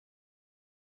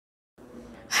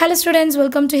Hello students,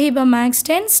 welcome to Hiba Max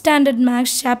 10 Standard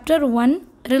Max Chapter 1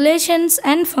 Relations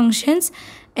and Functions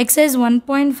Exercise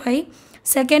 1.5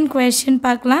 Second question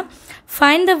பார்க்கலாம்.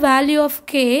 Find the value of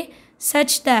k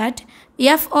such that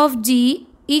f of g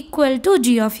equal to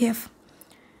g of f.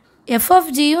 f of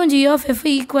g யும் g of f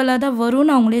equal தான்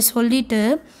வரும்னு அவங்களே சொல்லிட்டு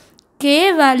k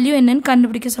value என்னன்னு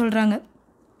கண்டுபிடிக்க சொல்றாங்க.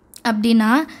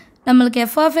 அப்படினா நம்மளுக்கு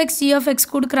f of x g of x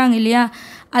கொடுக்கறாங்க இல்லையா,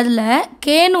 அதில்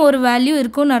kன்னு ஒரு வேல்யூ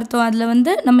இருக்குன்னு அர்த்தம். அதில்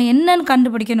வந்து நம்ம என்னன்னு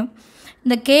கண்டுபிடிக்கணும்.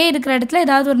 இந்த k இருக்கிற இடத்துல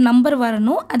ஏதாவது ஒரு நம்பர்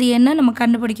வரணும், அது என்ன நம்ம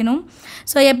கண்டுபிடிக்கணும்.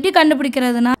 ஸோ எப்படி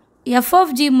கண்டுபிடிக்கிறதுனா f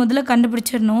of g முதல்ல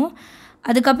கண்டுபிடிச்சிடணும்,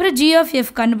 அதுக்கப்புறம் g of f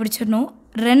கண்டுபிடிச்சிடணும்.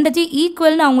 ரெண்டுத்தையும்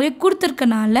ஈக்குவல்னு அவங்களே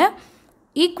கொடுத்துருக்கனால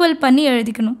ஈக்குவல் பண்ணி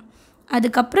எழுதிக்கணும்.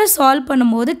 அதுக்கப்புறம் சால்வ்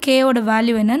பண்ணும்போது கேவோட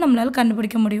வேல்யூ என்ன நம்மளால்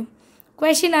கண்டுபிடிக்க முடியும்.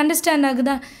 கொஷின் அண்டர்ஸ்டாண்ட்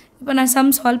ஆகுதா? இப்போ நான் சம்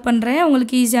சால்வ் பண்ணுறேன்,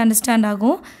 உங்களுக்கு ஈஸியாக அண்டர்ஸ்டாண்ட்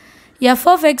ஆகும். f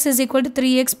of x is equal to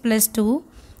 3x plus 2,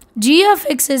 g of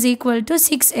x is equal to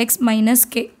 6x minus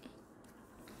k.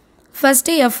 First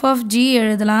f of g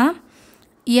எழுதலாம்,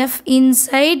 f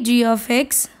inside g of x.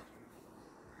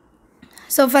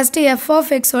 So first f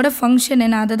of x ஓட function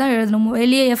என்ன அதை தான் எழுதணும்.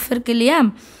 வெளியே f இருக்கு இல்லையா,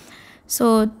 so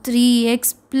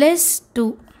 3x plus 2.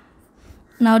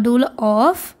 Now do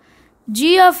of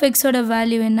g of x ஓட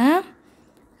வேல்யூ என்ன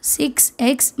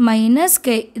 6x minus k.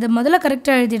 இதை முதல்ல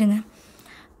கரெக்டாக எழுதிடுங்க.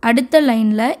 அடுத்த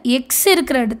லைனில் எக்ஸ்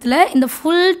இருக்கிற இடத்துல இந்த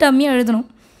ஃபுல் டேர்மையும் எழுதணும்.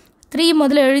 3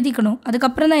 முதல்ல எழுதிக்கணும்,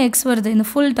 அதுக்கப்புறம் தான் எக்ஸ் வருது. இந்த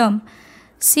full term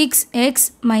 6x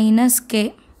minus k,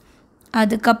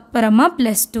 அதுக்கப்புறமா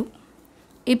ப்ளஸ் 2.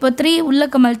 இப்போ 3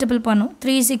 உள்ளக்க மல்டிபிள் பண்ணும்.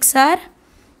 3 6 ஆர்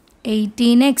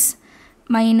 18x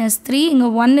minus 3, இங்கே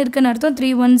 1 இருக்குன்னு அர்த்தம். 3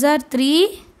 1s ஆர்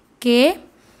 3k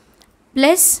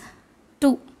ப்ளஸ்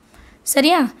 2.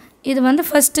 சரியா? இது வந்து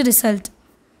ஃபஸ்ட்டு ரிசல்ட்.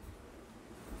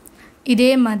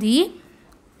 இதே மாதிரி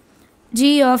g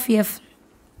of f,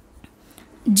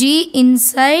 g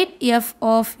inside f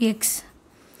of x.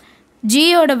 g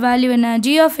ஓட வேல்யூ என்ன,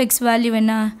 g of x வேல்யூ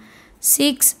என்ன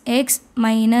 6x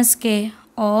minus k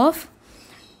of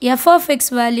f of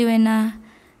x value என்ன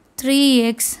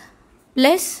 3x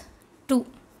plus 2.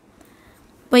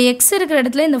 இப்போ x இருக்கிற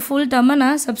இடத்துல இந்த ஃபுல் டேர்மை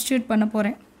நான் சப்ஸ்டியூட் பண்ண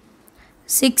போகிறேன்.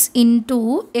 6 into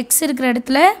x இருக்கிற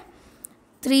இடத்துல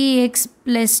 3x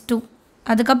plus 2,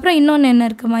 அதுக்கப்புறம் இன்னொன்று என்ன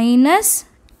இருக்குது மைனஸ்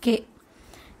k.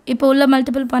 இப்போ உள்ள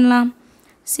மல்டிபிள் பண்ணலாம்.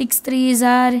 6 3s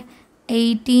R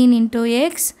 18 into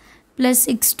x plus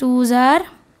 6 2s R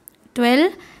 12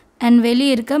 and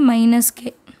வெளியே இருக்க மைனஸ்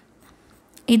k.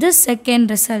 இது செகண்ட்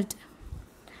ரிசல்ட்.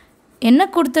 என்ன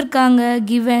கொடுத்துருக்காங்க,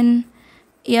 given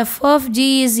f of g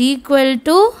is equal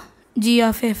to g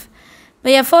of f. இப்போ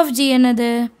f of g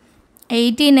என்னது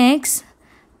 18x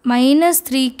minus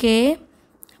 3k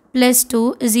plus 2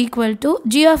 is equal to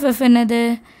g of f என்னது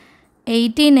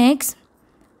 18x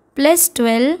plus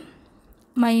 12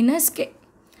 minus k.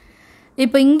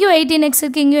 இப்போ இங்கேயும் 18x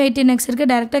இருக்குது, இங்கேயும் 18x இருக்குது,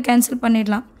 டைரெக்டாக கேன்சல்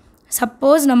பண்ணிடலாம்.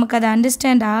 சப்போஸ் நமக்கு அதை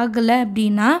அண்டர்ஸ்டாண்ட் ஆகலை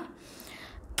அப்படின்னா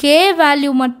k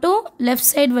வேல்யூ மட்டும் லெஃப்ட்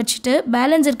சைடு வச்சுட்டு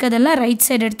பேலன்ஸ் இருக்கிறதெல்லாம் ரைட்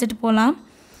சைடு எடுத்துகிட்டு போகலாம்.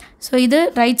 ஸோ இது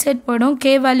ரைட் சைடு போயிடும்.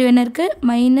 k வேல்யூ என்ன இருக்குது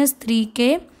minus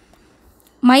 3k,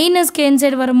 minus k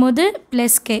side வரும்போது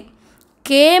ப்ளஸ் k.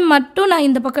 k மட்டும் நான்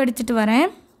இந்த பக்கம் எடுத்துகிட்டு வரேன்.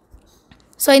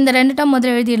 ஸோ இந்த ரெண்டு டேர்ம்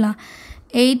முதல்ல எழுதிடலாம்.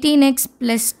 18x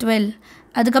plus 12,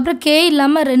 அதுக்கப்புறம் k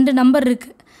இல்லாமல் ரெண்டு நம்பர்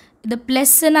இருக்குது. இது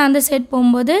ப்ளஸ்ன்னு அந்த சைட்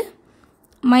போகும்போது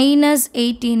மைனஸ்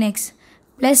 18x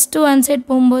ப்ளஸ் 2 அந்த சைட்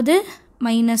போகும்போது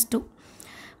minus 2,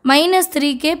 minus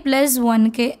 3k plus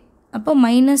 1k, அப்போ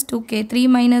மைனஸ் 2k. 3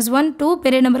 minus 1 2,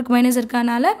 பெரிய நம்பருக்கு மைனஸ்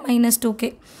இருக்கனால minus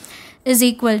 2k is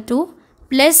equal to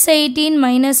plus 18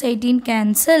 minus 18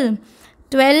 cancel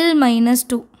 12 minus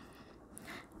 2.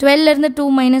 12லேருந்து 2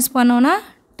 minus பண்ணோன்னா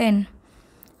 10.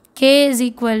 k is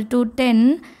equal to 10.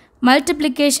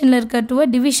 மல்டிப்ளிகேஷனில் இருக்க 2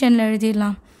 டிவிஷனில்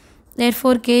எழுதிடலாம்.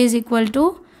 therefore k is equal to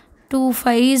 2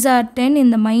 5s are 10.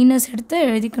 இந்த மைனஸ் எடுத்து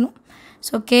எழுதிக்கணும்.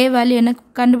 ஸோ k வேல்யூ என்ன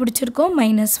கண்டுபிடிச்சிருக்கோம்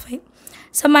மைனஸ் 5.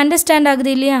 சம் அண்டர்ஸ்டாண்ட்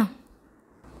ஆகுது இல்லையா?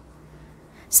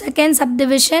 Second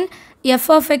subdivision f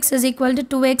of x is equal to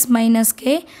 2x minus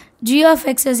k, g of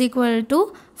x is equal to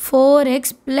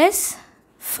 4x plus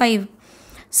 5.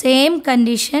 Same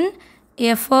condition,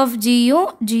 f of gயும்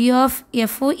g of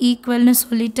fவும் ஈக்குவல்னு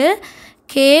சொல்லிட்டு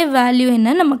k value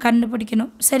என்னன்னு நம்ம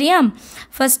கண்டுபிடிக்கணும். சரியா?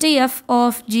 First f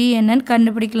of g என்னன்னு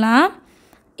கண்டுபிடிக்கலாம்.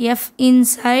 f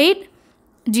inside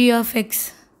g of x.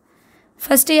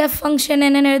 First f function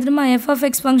என்னென்னு எழுதுமா, f of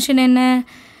x function என்ன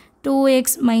 2x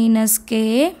minus k,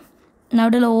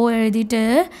 நடுவில் o எழுதிட்டு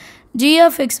g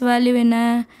of x வேல்யூ என்ன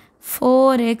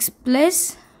 4x plus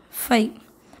 5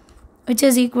 which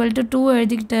is equal to 2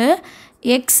 எழுதிக்கிட்டு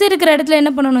x இருக்கிற இடத்துல என்ன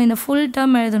பண்ணணும், இந்த ஃபுல்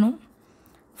டேர்ம் எழுதணும்.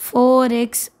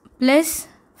 4x plus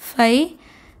 5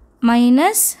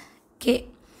 minus k.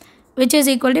 which is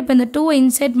equal to இப்போ இந்த 2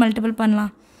 inside multiple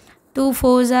பண்ணலாம் 2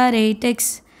 4s are 8x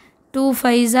 2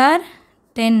 5s are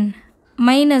 10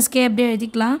 minus k அப்படியே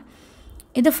எழுதிக்கலாம்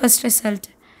இது first result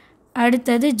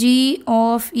அடுத்தது g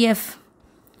of f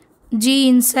g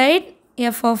inside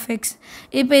f of x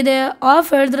இப்போ இது ஆஃப்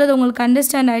எழுதுறது உங்களுக்கு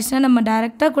அண்டர்ஸ்டாண்ட் ஆயிடுச்சுன்னா நம்ம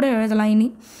டைரெக்டாக கூட எழுதலாம் இனி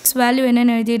x வேல்யூ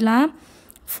என்னென்னு எழுதிடலாம்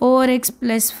 4x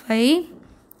plus 5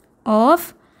 of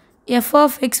f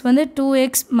of x வந்து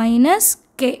 2x minus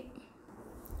k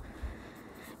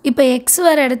இப்போ x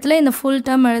வர இடத்துல இந்த ஃபுல்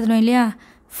டேர்ம் எழுதணும் இல்லையா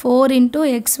 4 into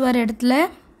x வர இடத்துல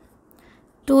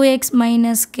 2x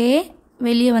minus k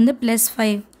வெளியே வந்து plus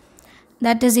 5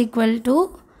 that is equal to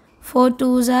 4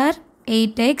 2s are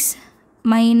 8x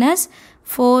minus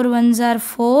 4 1s are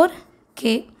 4k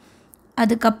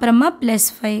அதுக்கப்புறமா plus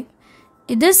 5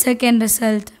 இது second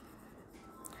result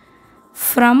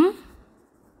from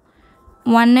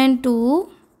 1 and 2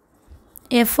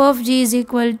 f of g is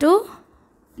equal to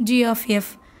g of f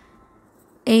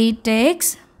 8x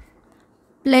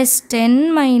plus 10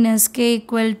 minus k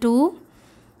equal to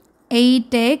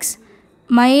 8x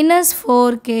minus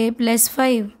 4k plus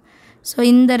 5 so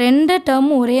இந்த ரெண்டு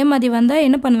டேர்மும் ஒரே மாதிரி வந்தால்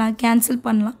என்ன பண்ணலாம் cancel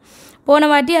பண்ணலாம் போன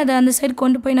வாட்டி அதை அந்த சைடு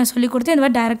கொண்டு போய் நான் சொல்லி கொடுத்தேன் இந்த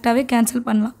மாதிரி டைரெக்டாகவே கேன்சல்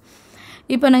பண்ணலாம்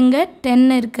இப்போ நாங்கள்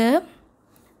 10 இருக்குது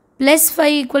plus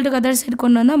 5 equal to other side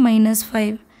கொண்டு வந்தால் minus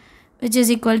 5 which is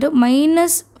equal to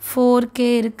minus 4k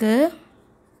இருக்குது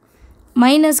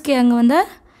minus k அங்கே வந்தால்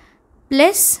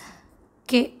plus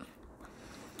k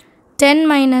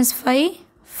 10 minus 5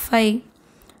 5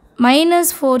 minus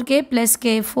 4k plus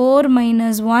k 4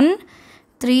 minus 1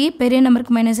 3 பெரிய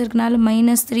நம்பருக்கு மைனஸ் இருக்கனால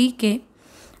minus 3k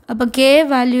அப்போ k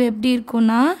வேல்யூ எப்படி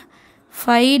இருக்குன்னா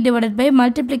 5 டிவைடட் பை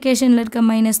மல்டிப்ளிகேஷனில் இருக்க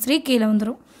minus 3 கீழே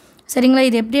வந்துடும் சரிங்களா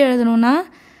இது எப்படி எழுதணும்னா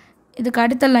இதுக்கு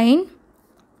அடுத்த லைன்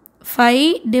 5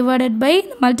 டிவைடட் பை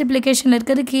மல்டிப்ளிகேஷனில்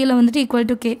இருக்கிறது கீழே வந்துட்டு ஈக்குவல்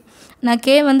டு k நான்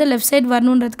k வந்து லெஃப்ட் சைட்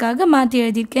வரணுன்றதுக்காக மாற்றி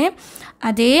எழுதியிருக்கேன்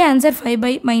அதே ஆன்சர் 5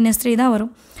 பை minus 3 தான்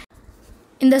வரும்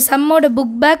இந்த சம்மோட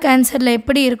புக் பேக் ஆன்சரில்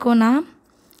எப்படி இருக்கும்னா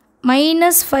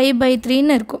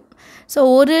 -5/3ன்னு இருக்கும் ஸோ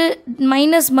ஒரு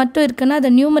மைனஸ் மட்டும் இருக்குன்னா அதை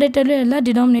நியூமரேட்டர்லையும் எல்லாம்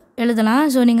டினாமினேட் எழுதலாம்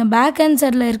ஸோ நீங்கள் பேக்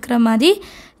ஆன்சரில் இருக்கிற மாதிரி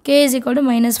k is equal to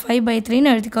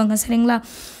 -5/3ன்னு எழுதிக்கோங்க சரிங்களா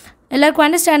எல்லாருக்கும்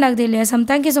அண்டர்ஸ்டாண்ட் ஆகுது இல்லையா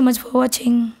தேங்க்யூ ஸோ மச் ஃபார்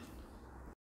வாட்சிங்